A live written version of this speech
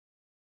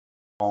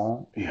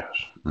Oh, yes.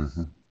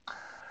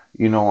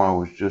 You know, I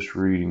was just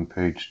reading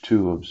page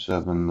 2 of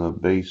 7, the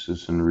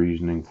basis and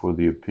reasoning for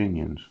the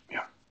opinions.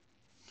 Yeah.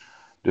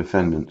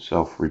 Defendant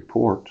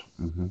self-report.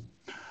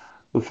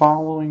 The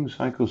following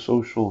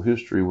psychosocial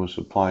history was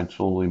supplied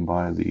solely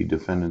by the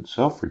defendant's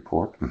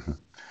self-report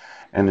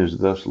and is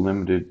thus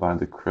limited by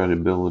the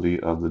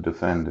credibility of the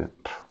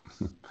defendant.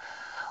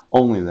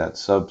 Only that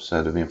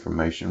subset of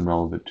information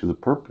relevant to the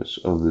purpose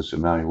of this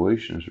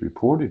evaluation is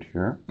reported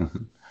here,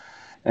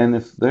 and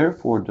if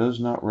therefore does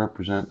not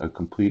represent a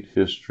complete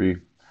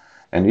history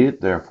and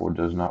it therefore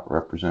does not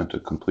represent a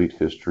complete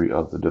history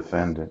of the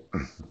defendant.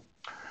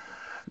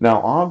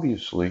 Now,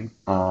 obviously,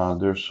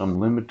 there's some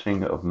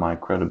limiting of my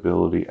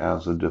credibility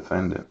as a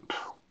defendant.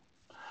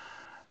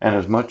 And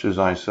as much as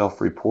I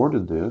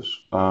self-reported this,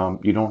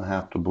 you don't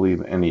have to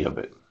believe any of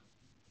it.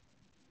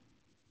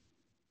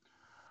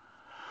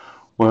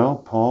 Well,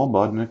 Paul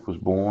Budnick was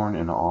born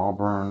in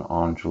Auburn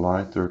on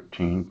July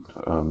 13th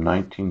of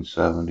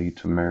 1970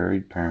 to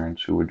married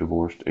parents who were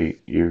divorced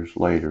 8 years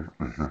later.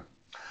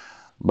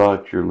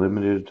 But you're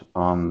limited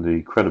on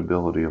the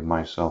credibility of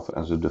myself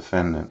as a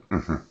defendant.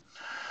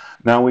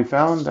 Now, we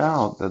found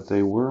out that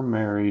they were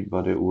married,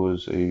 but it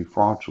was a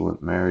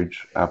fraudulent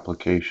marriage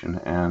application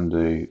and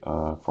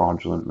a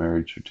fraudulent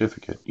marriage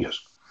certificate. Yes.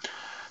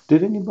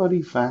 Did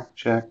anybody fact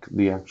check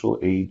the actual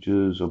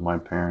ages of my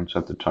parents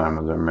at the time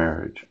of their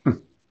marriage?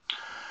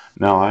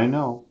 Now, I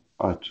know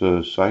it's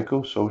a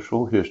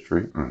psychosocial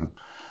history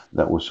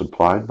that was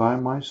supplied by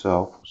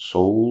myself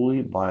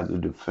solely by the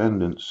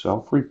defendant's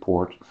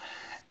self-report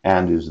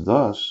and is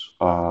thus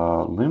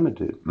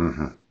limited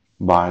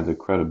by the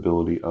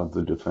credibility of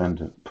the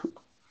defendant.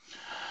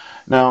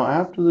 Now,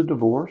 after the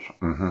divorce,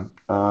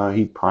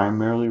 he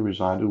primarily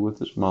resided with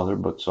his mother,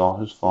 but saw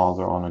his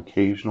father on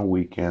occasional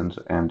weekends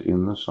and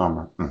in the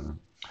summer.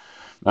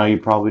 Now, you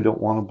probably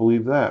don't want to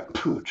believe that,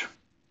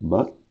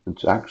 but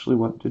it's actually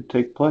what did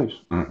take place.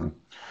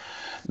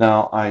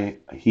 Now,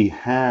 he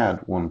had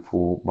one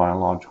full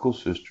biological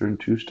sister and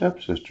two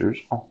stepsisters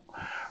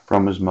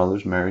from his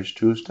mother's marriage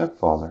to his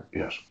stepfather.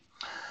 Yes.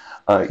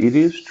 It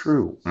is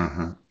true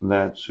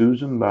that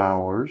Susan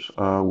Bowers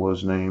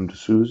was named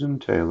Susan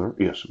Taylor,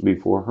 yes,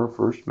 before her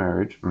first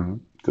marriage.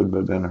 Could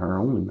have been her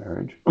only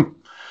marriage.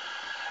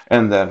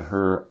 And that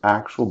her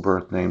actual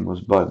birth name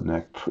was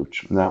Budnick.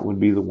 That would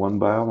be the one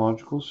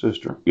biological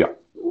sister. Yeah.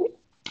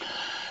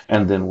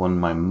 And then when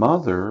my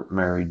mother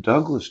married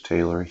Douglas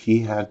Taylor,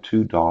 he had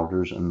two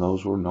daughters, and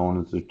those were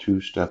known as the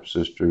two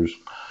stepsisters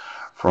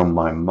from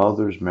my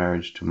mother's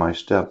marriage to my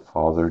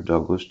stepfather,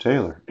 Douglas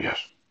Taylor. Yes.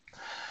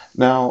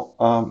 Now,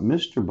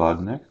 Mr.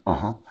 Budnick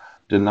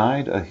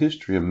denied a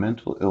history of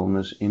mental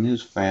illness in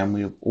his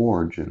family of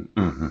origin.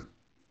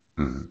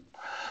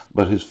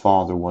 But his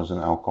father was an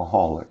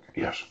alcoholic.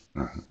 Yes.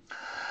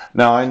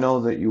 Now, I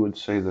know that you would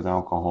say that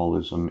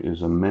alcoholism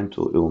is a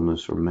mental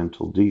illness or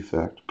mental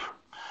defect,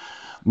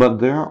 but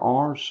there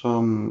are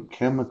some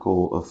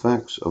chemical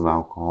effects of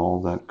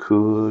alcohol that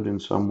could in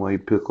some way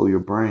pickle your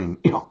brain.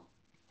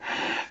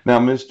 Now,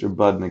 Mr.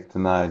 Budnick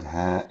denied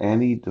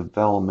any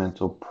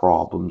developmental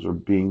problems or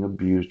being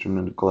abused or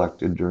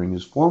neglected during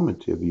his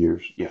formative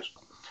years. Yes.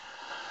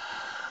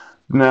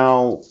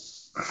 Now,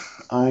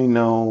 I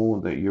know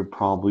that you're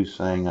probably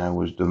saying I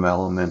was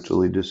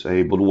developmentally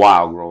disabled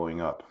while growing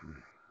up.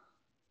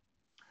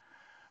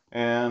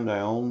 And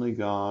I only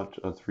got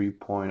a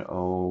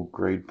 3.0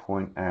 grade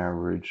point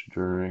average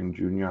during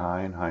junior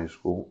high and high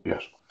school.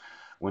 Yes.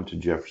 Went to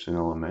Jefferson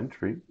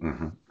Elementary,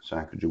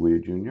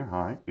 Sacagawea Junior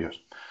High. Yes.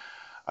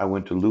 I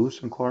went to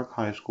Lewis and Clark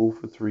High School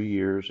for 3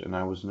 years, and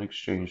I was an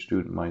exchange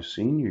student my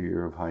senior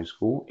year of high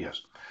school.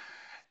 Yes.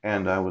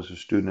 And I was a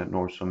student at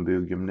North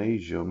Sunville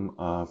Gymnasium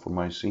for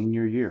my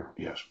senior year.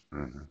 Yes.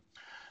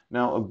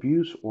 Now,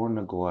 abuse or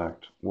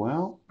neglect.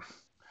 Well,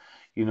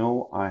 you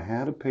know, I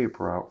had a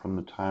paper out from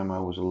the time I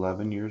was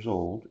 11 years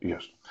old.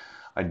 Yes.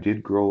 I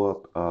did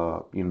grow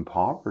up in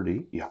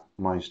poverty. Yeah.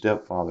 My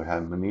stepfather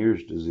had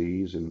Meniere's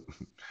disease, and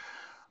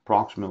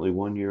approximately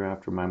 1 year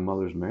after my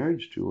mother's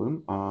marriage to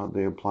him,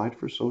 they applied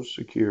for Social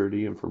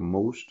Security, and for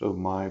most of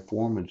my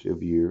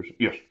formative years,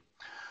 yes,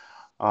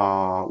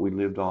 we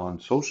lived on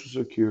Social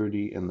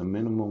Security and the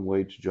minimum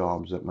wage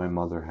jobs that my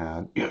mother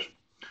had. Yes.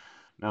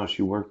 Now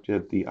she worked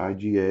at the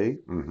IGA,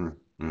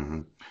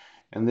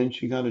 and then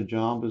she got a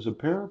job as a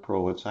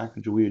parapro at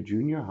Sacagawea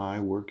Junior High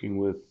working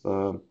with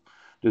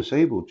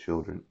disabled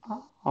children.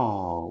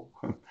 Oh.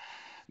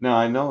 Now,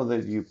 I know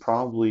that you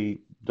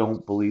probably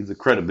don't believe the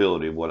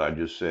credibility of what I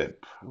just said,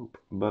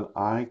 but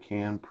I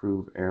can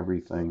prove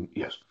everything.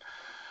 Yes.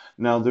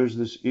 Now, there's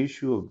this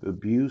issue of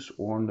abuse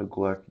or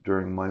neglect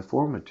during my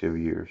formative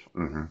years.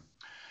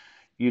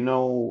 You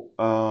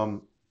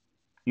know,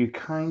 you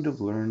kind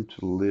of learn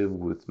to live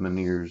with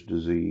Meniere's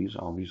disease.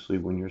 Obviously,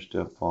 when your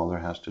stepfather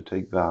has to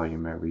take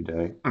Valium every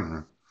day,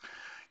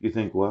 you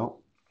think, well,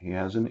 he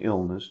has an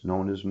illness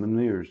known as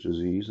Meniere's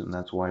disease, and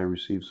that's why he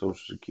receives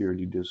Social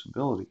Security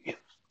disability. Yes.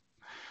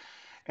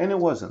 And it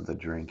wasn't the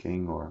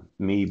drinking or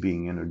me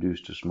being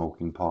introduced to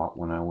smoking pot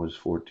when I was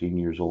 14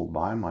 years old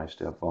by my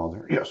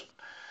stepfather. Yes.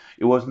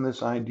 It wasn't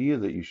this idea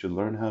that you should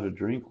learn how to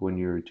drink when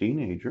you're a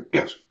teenager.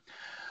 Yes.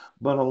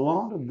 But a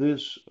lot of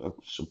this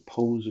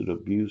supposed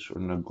abuse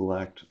or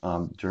neglect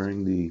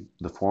during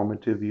the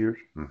formative years.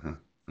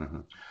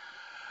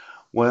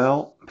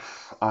 Well,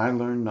 I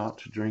learned not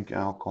to drink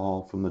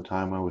alcohol from the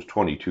time I was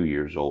 22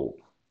 years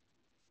old.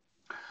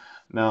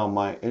 Now,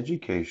 my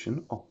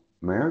education,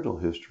 marital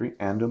history,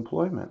 and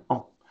employment.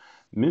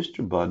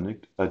 Mr.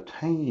 Budnick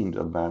attained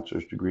a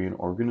bachelor's degree in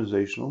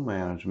organizational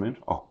management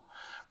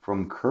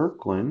from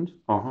Kirkland,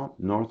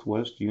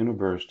 Northwest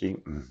University,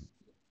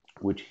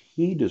 which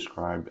he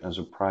described as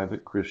a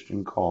private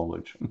Christian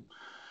college.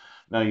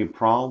 Now, you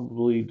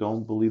probably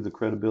don't believe the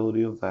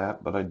credibility of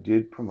that, but I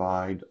did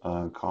provide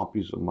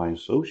copies of my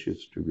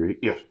associate's degree,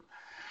 yes,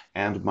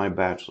 and my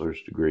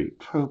bachelor's degree.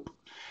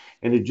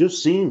 And it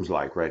just seems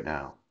like right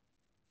now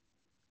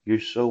you're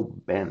so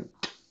bent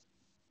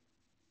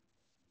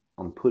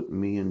on putting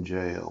me in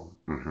jail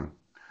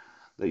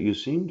that you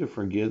seem to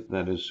forget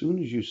that as soon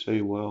as you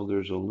say, well,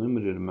 there's a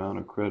limited amount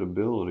of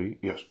credibility,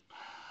 yes,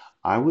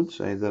 I would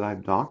say that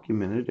I've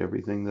documented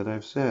everything that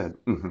I've said.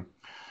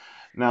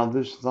 Now,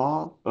 this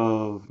thought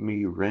of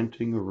me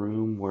renting a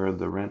room where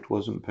the rent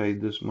wasn't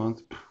paid this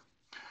month,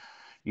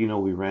 we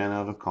ran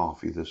out of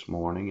coffee this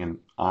morning, and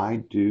I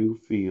do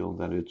feel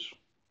that it's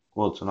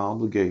an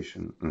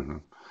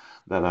obligation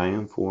that I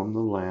inform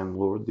the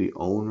landlord, the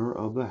owner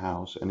of the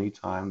house,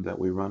 anytime that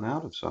we run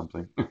out of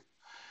something.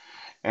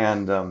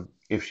 And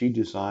if she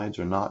decides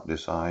or not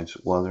decides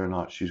whether or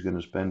not she's going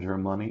to spend her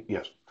money,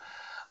 yes,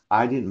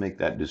 I didn't make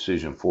that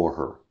decision for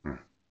her.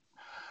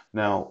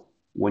 Now,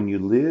 when you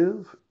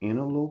live in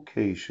a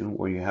location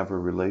where you have a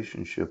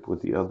relationship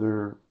with the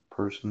other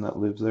person that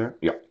lives there,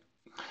 yeah,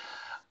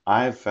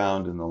 I've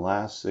found in the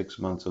last 6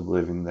 months of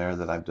living there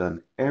that I've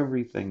done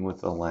everything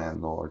with the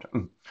landlord.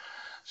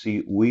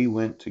 See, we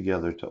went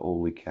together to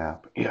Ole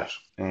Cap, yes,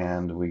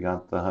 and we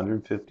got the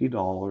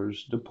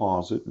 $150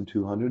 deposit and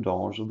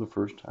 $200 of the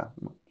first half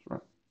month,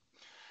 right?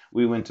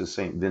 We went to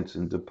St.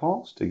 Vincent de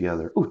Paul's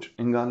together,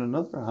 and got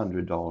another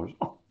 $100.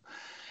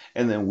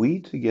 And then we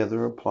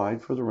together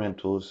applied for the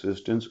rental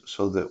assistance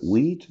so that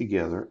we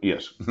together,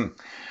 yes,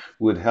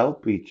 would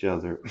help each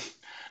other.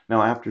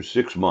 Now, after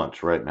 6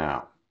 months right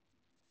now,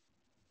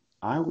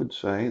 I would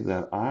say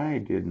that I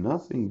did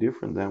nothing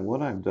different than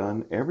what I've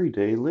done every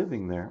day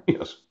living there.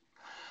 Yes,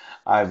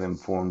 I've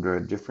informed her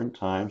at different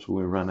times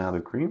when we run out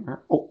of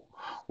creamer.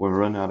 When we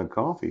run out of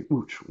coffee.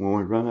 When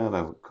we run out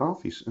of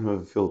coffee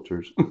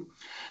filters.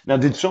 Now,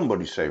 did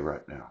somebody say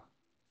right now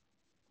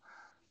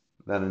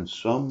that in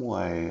some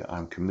way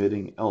I'm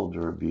committing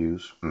elder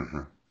abuse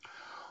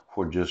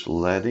for just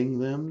letting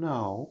them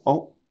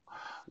know,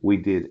 we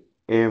did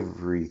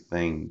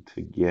everything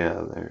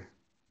together?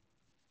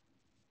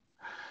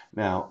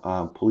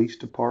 Now, police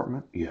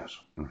department, yes.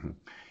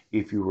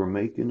 If you were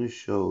making a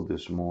show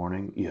this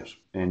morning, yes,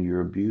 and you're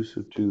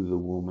abusive to the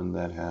woman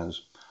that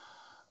has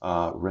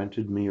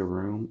rented me a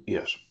room,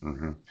 yes.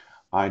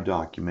 I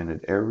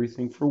documented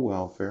everything for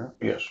welfare,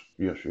 yes,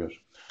 yes, yes.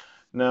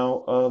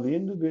 Now, the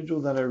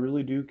individual that I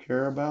really do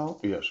care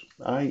about, yes,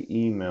 I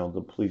emailed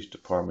the police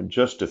department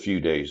just a few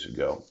days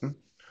ago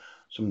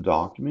some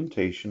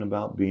documentation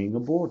about being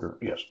a boarder,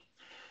 yes.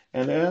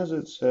 And as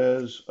it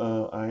says,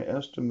 I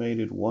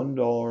estimated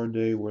 $1 a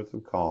day worth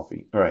of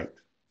coffee, right?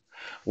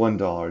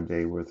 $1 a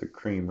day worth of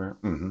creamer,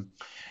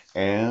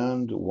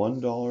 and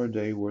 $1 a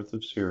day worth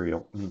of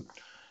cereal.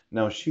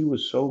 Now, she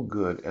was so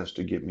good as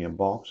to get me a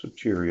box of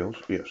Cheerios,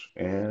 yes,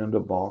 and a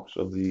box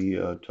of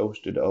the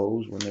toasted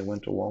O's when they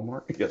went to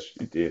Walmart. Yes,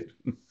 she did.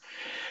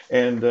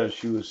 And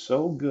she was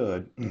so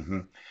good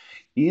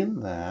in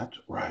that,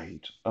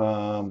 right,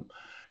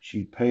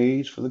 she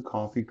pays for the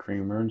coffee,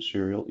 creamer, and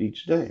cereal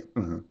each day.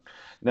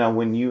 Now,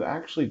 when you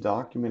actually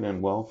document in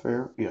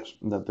welfare, yes,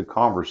 that the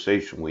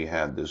conversation we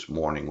had this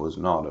morning was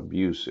not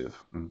abusive.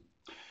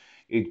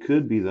 It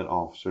could be that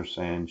Officer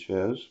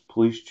Sanchez,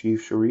 Police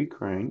Chief Cherie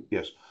Crane,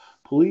 yes,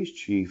 Police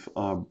Chief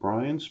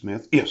Brian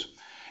Smith, yes,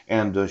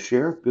 and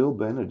Sheriff Bill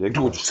Benedict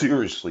would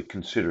seriously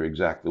consider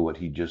exactly what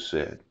he just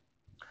said.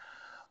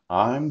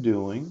 I'm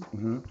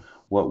doing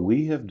what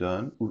we have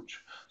done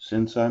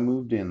since I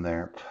moved in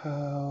there.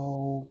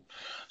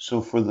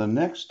 So for the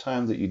next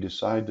time that you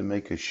decide to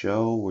make a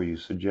show where you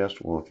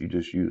suggest, well, if you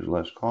just use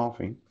less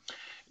coffee,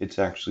 it's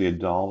actually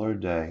 $1 a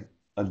day,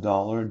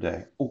 $1 a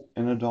day,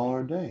 and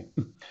 $1 a day.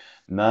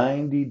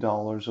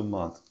 $90 a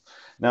month.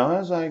 Now,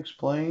 as I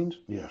explained,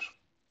 yes,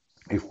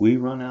 if we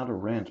run out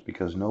of rent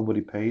because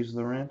nobody pays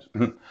the rent,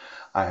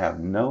 I have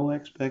no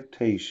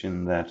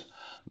expectation that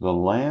the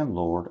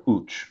landlord,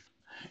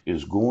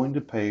 is going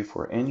to pay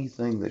for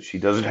anything that she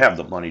doesn't have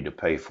the money to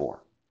pay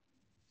for.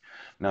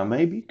 Now,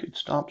 maybe you could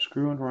stop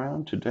screwing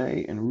around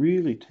today and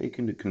really take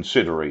into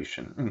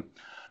consideration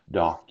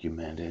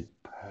documented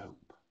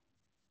poop.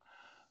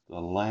 The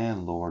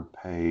landlord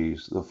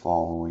pays the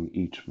following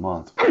each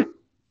month.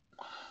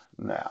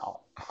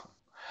 Now,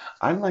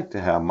 I'd like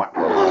to have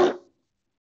my